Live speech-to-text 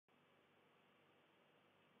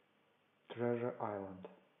Treasure Island,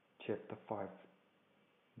 Chapter 5.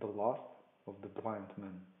 The Last of the Blind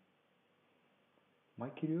Man. My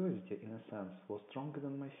curiosity, in a sense, was stronger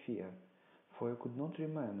than my fear, for I could not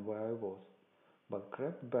remain where I was, but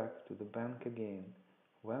crept back to the bank again,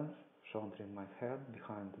 whence, sheltering my head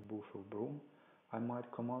behind the bush of broom, I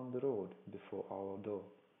might command the road before our door.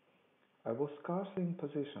 I was scarcely in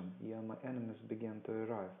position ere my enemies began to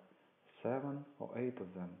arrive, 7 or 8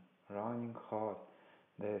 of them, running hard,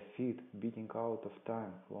 their feet beating out of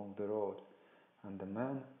time along the road, and the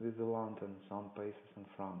man with the lantern some paces in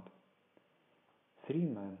front. 3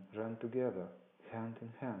 men ran together, hand in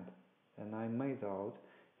hand, and I made out,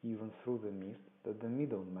 even through the mist, that the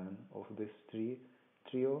middle man of this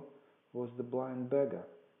trio was the blind beggar.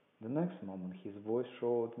 The next moment his voice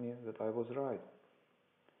showed me that I was right.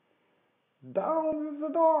 "Down with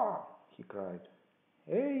the door!" he cried.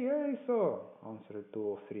 "Aye, sir," answered 2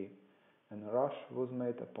 or 3, and a rush was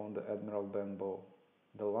made upon the Admiral Benbow,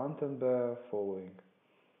 the lantern-bearer following.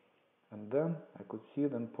 And then I could see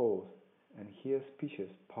them pause, and hear speeches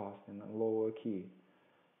passed in a lower key,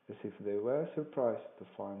 as if they were surprised to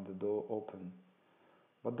find the door open.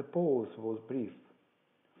 But the pause was brief,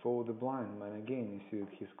 for the blind man again issued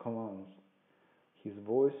his commands. His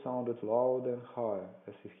voice sounded louder and higher,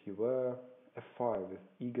 as if he were afire with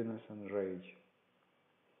eagerness and rage.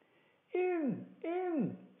 "In!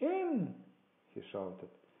 In! In!" he shouted,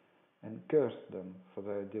 and cursed them for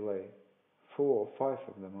their delay. 4 or 5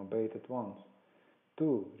 of them obeyed at once,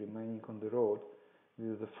 2 remaining on the road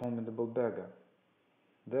with the formidable beggar.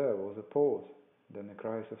 There was a pause, then a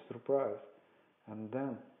cry of surprise, and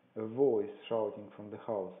then a voice shouting from the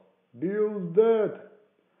house, "Bill's dead!"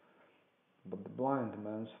 But the blind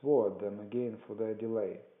man swore at them again for their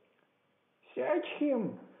delay. "Search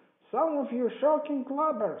him, some of you shocking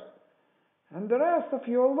lubbers, and the rest of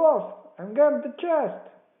you lost, and get the chest!"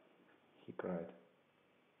 he cried.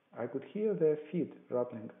 I could hear their feet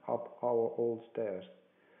rattling up our old stairs,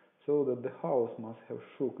 so that the house must have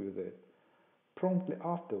shook with it. Promptly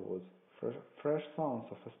afterwards, fresh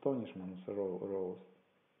sounds of astonishment arose.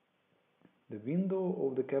 The window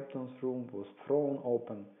of the captain's room was thrown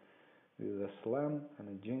open with a slam and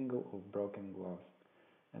a jingle of broken glass,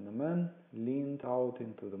 and a man leaned out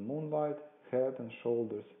into the moonlight, head and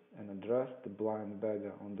shoulders, and addressed the blind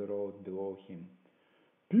beggar on the road below him.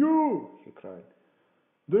 "Pew!" he cried.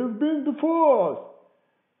 "They've been before us!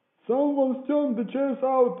 Someone's turned the chairs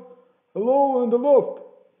out alow and aloft!"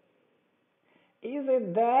 "Is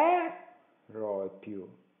it there?" roared Pew.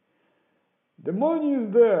 "The money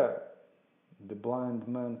is there!" The blind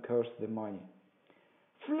man cursed the money.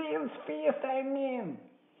 "Flint's fist, I mean!"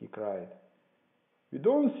 he cried. "We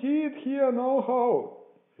don't see it here nohow,"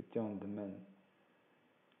 returned the man.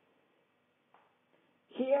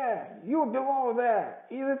 "Here, you below there,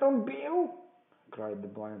 is it on Bill?" cried the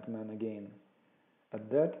blind man again. At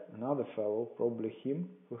that, another fellow, probably him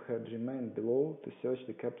who had remained below to search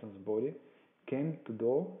the captain's body, came to the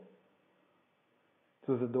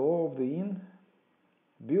door of the inn.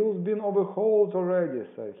 "Bill's been overhauled already,"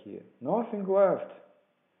 said he. "Nothing left."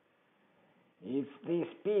 "It's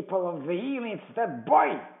these people of the inn, it's that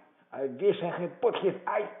boy! I wish I had put his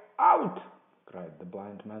eye out!" cried the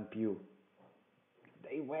blind man Pew.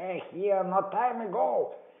 "They were here not time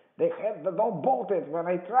ago. They had the door bolted when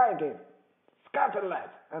I tried it. Scatter,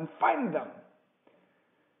 lads, and find them!"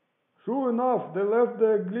 "Sure enough, they left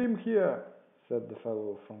their gleam here," said the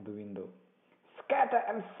fellow from the window. "Scatter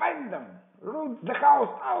and find them! Root the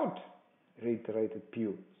house out!" reiterated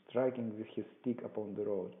Pew, striking with his stick upon the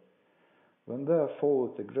road. When there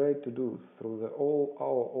followed a great to-do through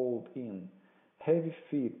our old inn, heavy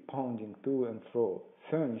feet pounding to and fro,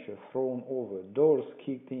 furniture thrown over, doors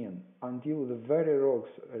kicked in, until the very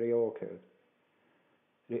rocks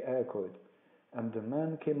re-echoed, and the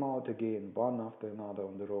men came out again one after another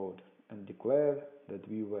on the road, and declared that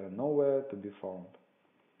we were nowhere to be found.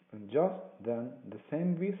 And just then the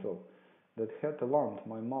same whistle that had alarmed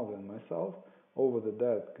my mother and myself over the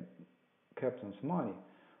dead captain's money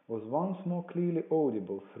was once more clearly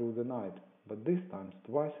audible through the night, but this time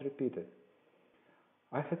twice repeated.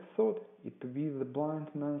 I had thought it to be the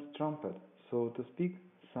blind man's trumpet, so to speak,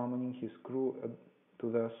 summoning his crew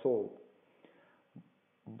to their assault.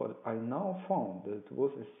 But I now found that it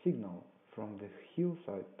was a signal from the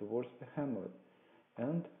hillside towards the hamlet,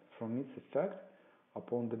 and, from its effect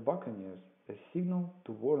upon the buccaneers, a signal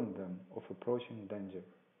to warn them of approaching danger.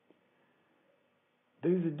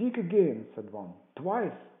 "There's a dig again," said one.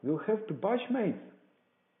 "Twice! We'll have to bash, mates!"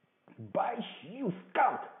 "Bash, you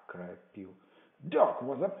scout!" cried Pew. "Dirk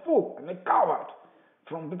was a fool and a coward.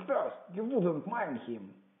 From the first, you wouldn't mind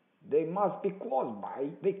him." They must be close by.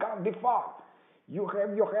 They can't be far. You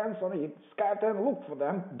have your hands on it. Scatter and look for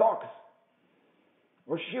them, dogs.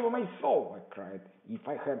 Oh, shiver my soul, I cried, if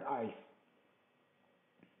I had eyes.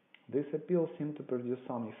 This appeal seemed to produce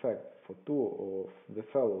some effect, for two of the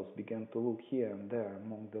fellows began to look here and there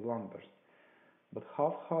among the lumbers, but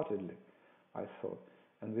half-heartedly, I thought,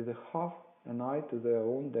 and with half an eye to their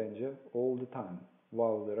own danger all the time,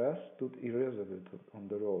 while the rest stood irresolute on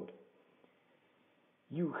the road.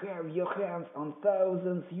 You have your hands on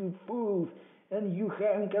thousands, you fools, and you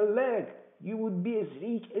haven't a leg. You would be as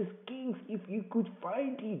rich as kings if you could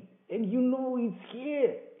find it, and you know it's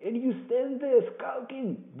here, and you stand there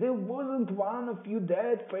skulking. There wasn't one of you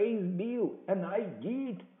that faced Bill, and I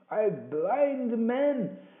did. I blind the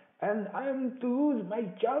man, and I'm to lose my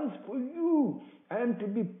chance for you. I'm to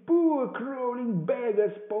be poor crawling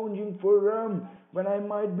beggar sponging for rum when I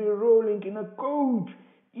might be rolling in a coach.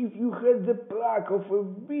 If you had the pluck of a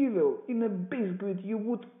weevil in a biscuit, you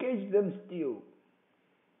would catch them still.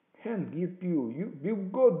 Hand give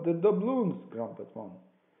you've got the doubloons, grumbled one.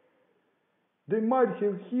 They might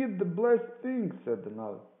have hit the blessed thing, said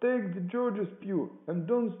another. Take the George's pew, and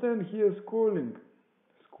don't stand here squalling.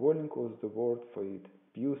 Squalling was the word for it.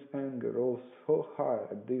 Pew's anger rose so high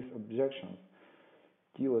at these objections,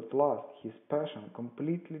 till at last, his passion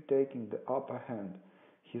completely taking the upper hand,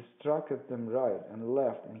 he struck at them right and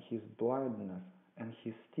left in his blindness, and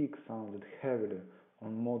his stick sounded heavily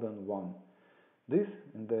on more than one. These,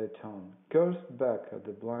 in their turn, cursed back at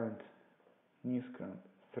the blind miscreant,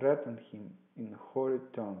 threatened him in horrid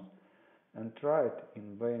terms, and tried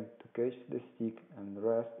in vain to catch the stick and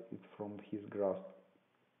wrest it from his grasp.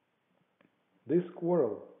 This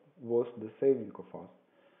quarrel was the saving of us,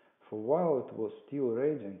 for while it was still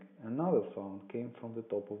raging, another sound came from the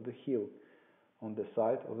top of the hill, on the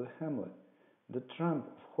side of the hamlet, the tramp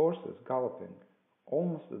of horses galloping.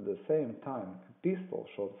 Almost at the same time, a pistol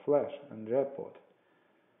shot flash and report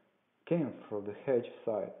came from the hedge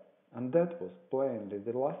side, and that was plainly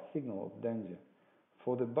the last signal of danger,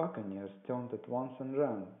 for the buccaneers turned at once and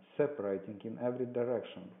ran, separating in every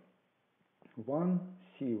direction. One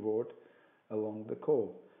seaward along the cove,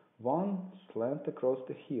 one slant across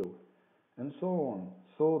the hill, and so on,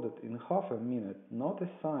 so that in half a minute not a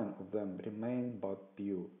sign of them remained but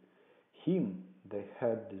Pew. Him they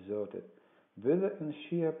had deserted, whether in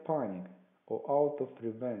sheer panic or out of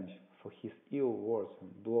revenge for his ill words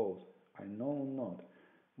and blows, I know not,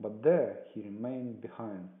 but there he remained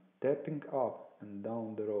behind, tapping up and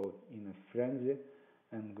down the road in a frenzy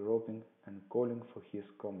and groping and calling for his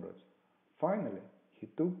comrades. Finally he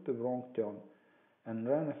took the wrong turn and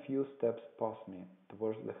ran a few steps past me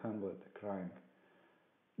towards the hamlet, crying,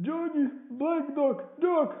 "Johnny, Black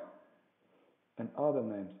Dog," and other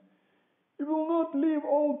names. "You will not leave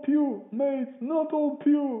old Pew, mates, not old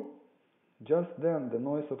Pew." Just then the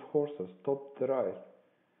noise of horses stopped the rise,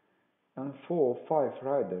 and 4 or 5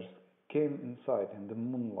 riders came in sight in the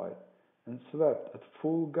moonlight and swept at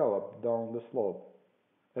full gallop down the slope.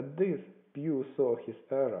 At this Pew saw his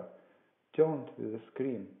error, turned with a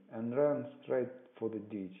scream, and ran straight for the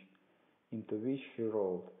ditch, into which he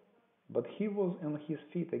rolled. But he was on his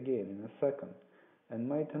feet again in a second, and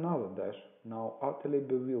made another dash, now utterly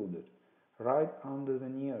bewildered, right under the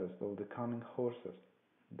nearest of the coming horses.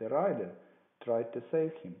 The rider tried to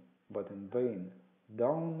save him, but in vain.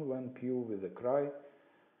 Down went Pew with a cry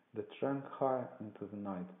that rang high into the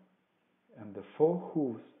night, and the 4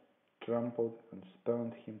 hoofs trampled and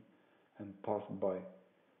spurned him and passed by.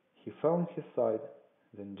 He fell on his side,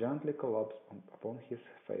 then gently collapsed upon his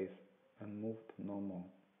face and moved no more.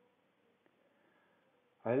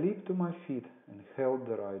 I leaped to my feet and hailed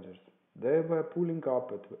the riders. They were pulling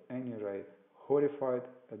up at any rate, horrified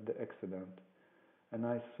at the accident, and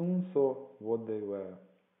I soon saw what they were.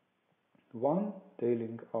 One,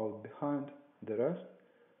 tailing out behind the rest,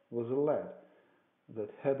 was a lad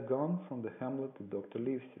that had gone from the hamlet to Dr.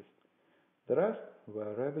 Livesey's. The rest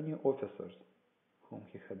were revenue officers, whom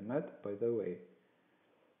he had met by the way,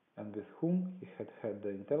 and with whom he had had the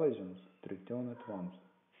intelligence to return at once.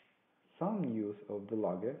 Some news of the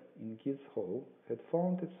lugger in Kidd's Hall had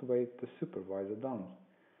found its way to Supervisor Dunn's,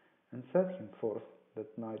 and set him forth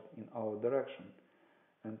that night in our direction,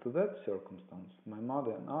 and to that circumstance my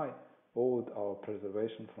mother and I owed our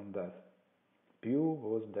preservation from death. Pew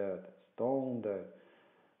was dead, stone dead.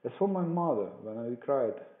 As for my mother,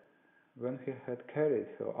 when he had carried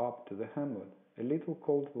her up to the hamlet, a little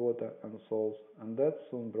cold water and salts, and that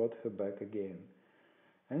soon brought her back again,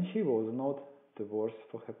 and she was not the worse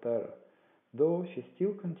for her terror, though she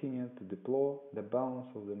still continued to deplore the balance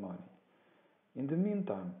of the money. In the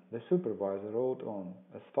meantime the supervisor rode on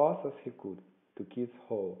as fast as he could, to Kidd's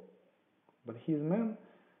Hole. But his men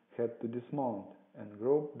had to dismount and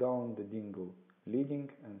grope down the dingle, leading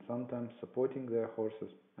and sometimes supporting their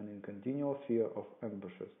horses, and in continual fear of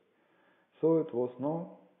ambushes. So it was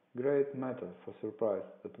no great matter for surprise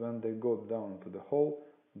that when they got down to the hole,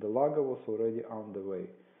 the lugger was already on the way,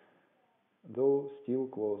 though still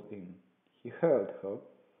close in. He heard her.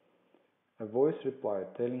 A voice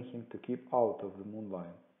replied, telling him to keep out of the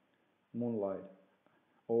moonlight,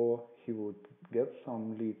 or he would get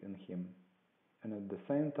some lead in him, and at the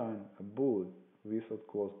same time a bullet whistled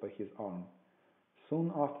close by his arm.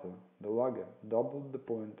 Soon after, the lugger doubled the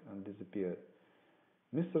point and disappeared.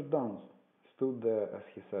 Mr. Dance stood there, as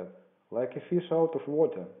he said, like a fish out of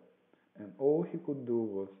water, and all he could do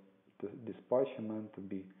was to dispatch a man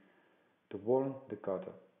to warn the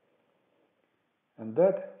cutter. "And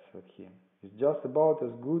that," said he, "is just about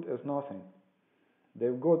as good as nothing.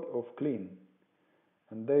 They've got off clean,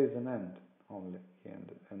 and there's an end only," he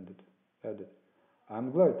added.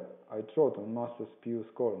 "I'm glad I trod on Master Pew's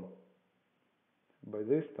corn." By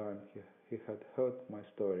this time he had heard my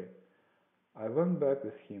story. I went back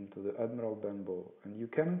with him to the Admiral Benbow, and you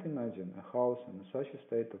cannot imagine a house in such a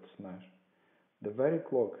state of smash. The very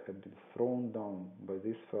clock had been thrown down by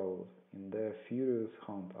these fellows in their furious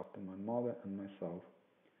hunt after my mother and myself.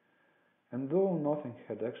 And though nothing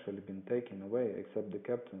had actually been taken away except the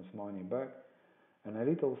captain's money bag and a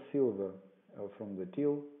little silver from the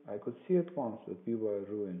till, I could see at once that we were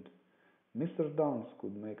ruined. Mr. Downes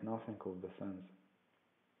could make nothing of the sense.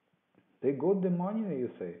 "They got the money,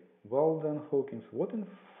 you say? Well then, Hawkins, what in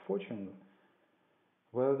fortune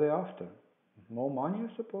were they after? More money,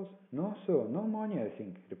 I suppose?" "No, sir, no money, I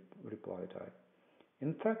think," replied I.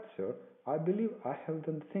 "In fact, sir, I believe I have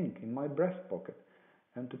that thing in my breast pocket,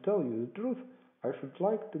 and to tell you the truth, I should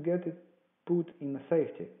like to get it put in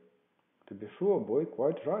safety." "To be sure, boy,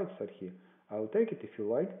 quite right," said he. "I'll take it if you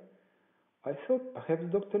like." "I thought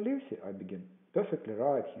perhaps Dr. Livesey," I began. "Perfectly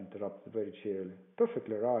right," he interrupted very cheerily.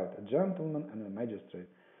 "Perfectly right, a gentleman and a magistrate.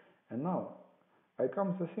 And now I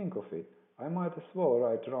come to think of it, I might as well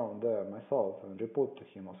ride round there myself and report to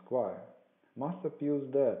him, Esquire. Master Pew's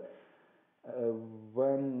dead.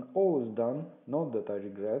 When all is done, not that I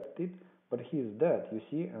regret it, but he is dead, you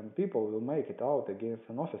see, and people will make it out against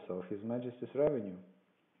an officer of His Majesty's revenue,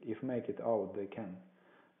 if make it out they can.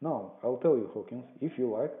 Now, I'll tell you, Hawkins, if you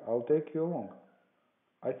like, I'll take you along."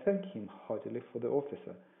 I thanked him heartily for the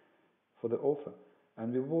offer,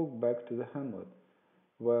 and we walked back to the hamlet,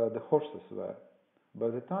 where the horses were. By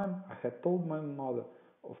the time I had told my mother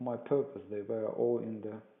of my purpose, they were all in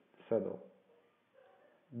the saddle.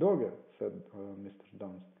 "Dogger," said Mr.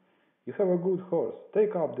 Downes, "you have a good horse.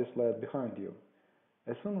 Take up this lad behind you."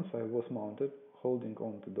 As soon as I was mounted, holding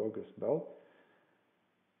on to Dogger's belt,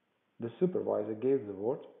 the supervisor gave the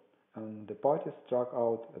word, and the party struck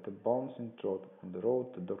out at a bouncing trot on the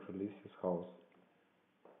road to Dr. Livesey's house.